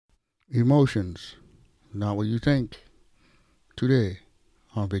Emotions, not what you think. Today,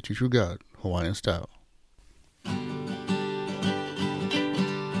 on Bet You True God, Hawaiian style.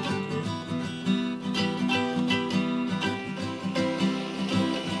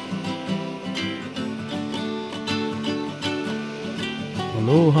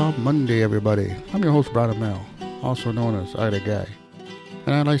 Aloha Monday, everybody. I'm your host, Brother Mel, also known as I The Guy.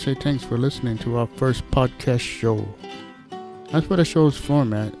 And I'd like to say thanks for listening to our first podcast show. As for the show's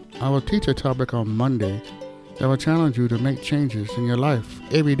format, I will teach a topic on Monday that will challenge you to make changes in your life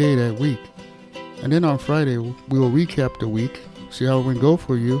every day that week. And then on Friday, we will recap the week, see how it went go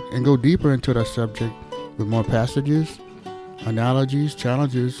for you, and go deeper into the subject with more passages, analogies,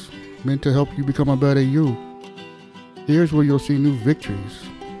 challenges meant to help you become a better you. Here's where you'll see new victories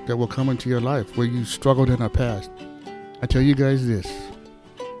that will come into your life where you struggled in the past. I tell you guys this.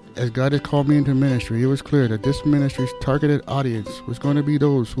 As God had called me into ministry, it was clear that this ministry's targeted audience was going to be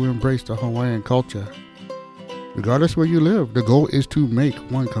those who embrace the Hawaiian culture. Regardless where you live, the goal is to make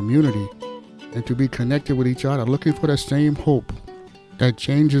one community and to be connected with each other, looking for the same hope that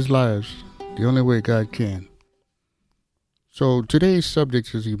changes lives the only way God can. So today's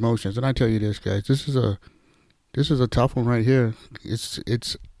subject is emotions, and I tell you this, guys, this is a tough one right here.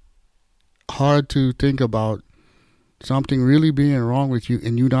 It's hard to think about something really being wrong with you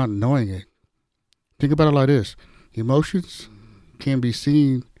and you not knowing it. Think about it like this. Emotions can be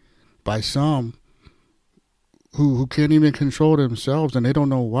seen by some who can't even control themselves and they don't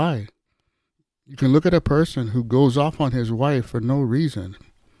know why. You can look at a person who goes off on his wife for no reason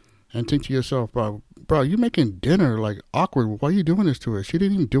and think to yourself, bro, you're making dinner like awkward. Why are you doing this to her? She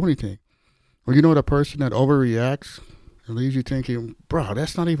didn't even do anything. Or you know the person that overreacts and leaves you thinking, bro,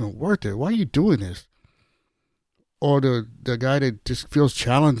 that's not even worth it. Why are you doing this? Or the guy that just feels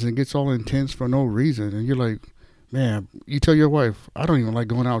challenged and gets all intense for no reason. And you're like, man, you tell your wife, I don't even like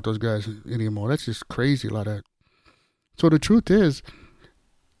going out with those guys anymore. That's just crazy like that. So the truth is,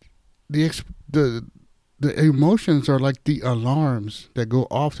 the emotions are like the alarms that go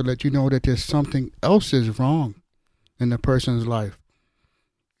off to let you know that there's something else is wrong in the person's life.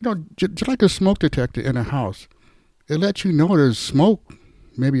 You know, just like a smoke detector in a house. It lets you know there's smoke,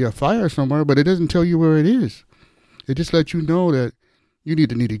 maybe a fire somewhere, but it doesn't tell you where it is. It just lets you know that you need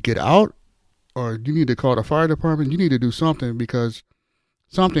to get out, or you need to call the fire department. You need to do something because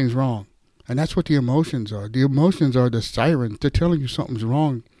something's wrong. And that's what the emotions are. The emotions are the sirens. They're telling you something's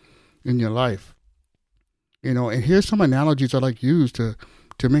wrong in your life. You know, and here's some analogies I like to use to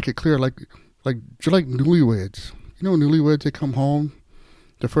make it clear, like newlyweds. You know, newlyweds, they come home,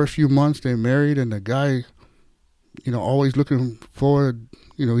 the first few months they're married, and the guy, you know, always looking forward,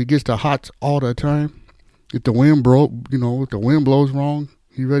 you know, he gets the hots all the time. If the wind if the wind blows wrong,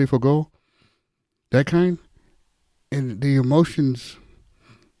 he ready for go. That kind. And the emotions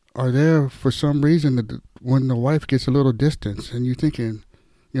are there for some reason that when the wife gets a little distance and you're thinking,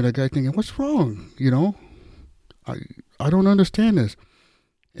 you know, the guy thinking, what's wrong? You know, I don't understand this.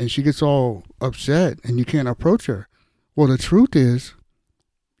 And she gets all upset and you can't approach her. Well, the truth is,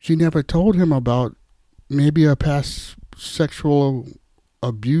 she never told him about maybe a past sexual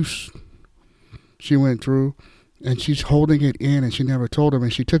abuse she went through, and she's holding it in, and she never told him,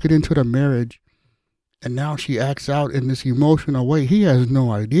 and she took it into the marriage, and now she acts out in this emotional way. He has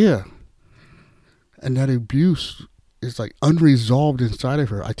no idea. And that abuse is like unresolved inside of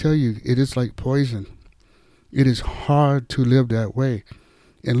her. I tell you, it is like poison. It is hard to live that way.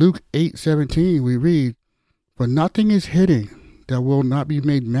 In Luke 8:17, we read, "For nothing is hidden that will not be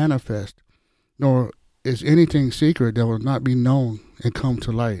made manifest, nor is anything secret that will not be known and come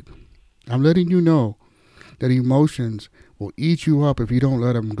to light." I'm letting you know that emotions will eat you up if you don't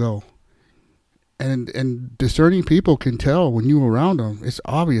let them go. And discerning people can tell when you're around them. It's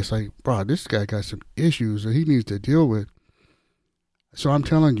obvious, like, bro, this guy got some issues that he needs to deal with. So I'm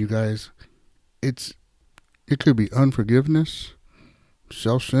telling you guys, it could be unforgiveness,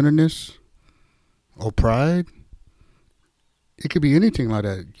 self-centeredness, or pride. It could be anything like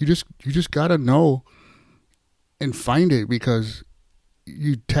that. You just gotta know and find it, because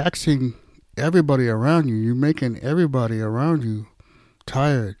you taxing everybody around you. You're making everybody around you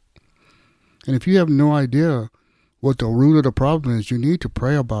tired. And if you have no idea what the root of the problem is, you need to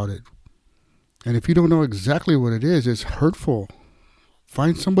pray about it. And if you don't know exactly what it is, it's hurtful.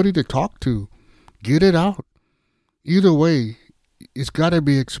 Find somebody to talk to. Get it out. Either way, it's got to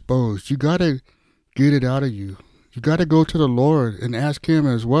be exposed. You got to get it out of you. You got to go to the Lord and ask Him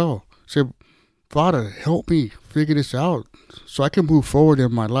as well. Say, Father, help me figure this out so I can move forward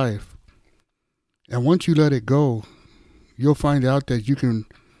in my life. And once you let it go, you'll find out that you can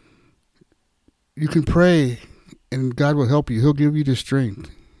pray and God will help you. He'll give you the strength.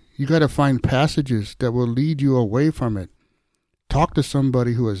 You got to find passages that will lead you away from it. Talk to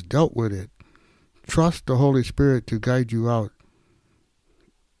somebody who has dealt with it. Trust the Holy Spirit to guide you out.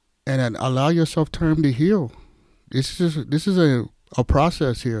 And then allow yourself time to heal. This is a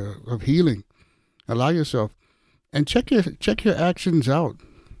process here of healing. Allow yourself. And check your actions out.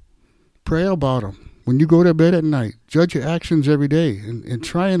 Pray about them. When you go to bed at night, judge your actions every day and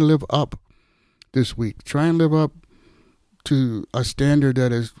try and live up this week. Try and live up to a standard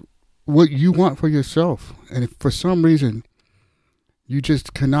that is what you want for yourself. And if for some reason you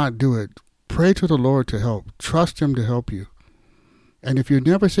just cannot do it, pray to the Lord to help. Trust Him to help you. And if you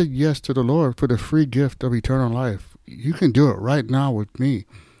never said yes to the Lord for the free gift of eternal life, you can do it right now with me.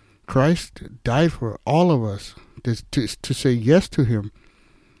 Christ died for all of us to say yes to Him.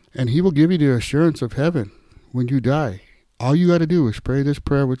 And He will give you the assurance of heaven when you die. All you got to do is pray this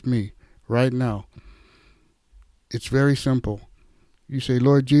prayer with me right now. It's very simple. You say,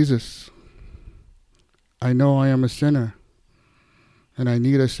 Lord Jesus, I know I am a sinner and I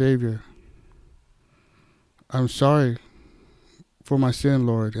need a Savior. I'm sorry for my sin,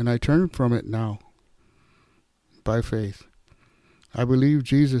 Lord, and I turn from it now by faith. I believe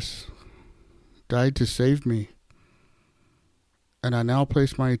Jesus died to save me, and I now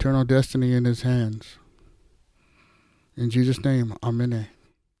place my eternal destiny in His hands. In Jesus' name, amen.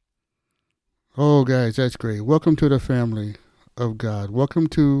 Oh, guys, that's great. Welcome to the family of God. Welcome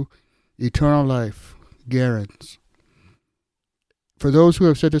to eternal life, Garens. For those who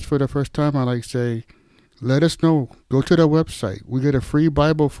have said this for the first time, I'd like to say, let us know. Go to the website. We get a free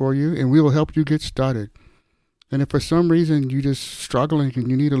Bible for you, and we will help you get started. And if for some reason you're just struggling and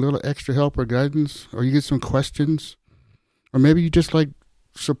you need a little extra help or guidance, or you get some questions, or maybe you just like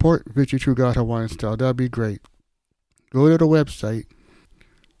support Victory True God Hawaiian Style, that'd be great. Go to the website,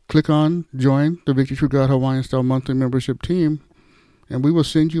 click on Join the Victory True God Hawaiian Style monthly membership team, and we will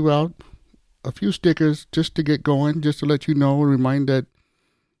send you out a few stickers just to get going, just to let you know, remind that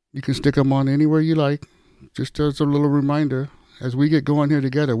you can stick them on anywhere you like. Just as a little reminder, as we get going here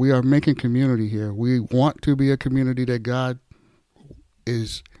together, we are making community here. We want to be a community that God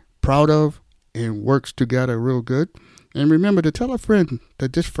is proud of and works together real good. And remember to tell a friend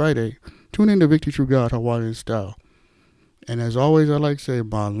that this Friday, tune in to Victory True God Hawaiian Style. And as always, I like to say,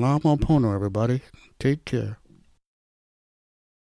 Malama Pono, everybody. Take care.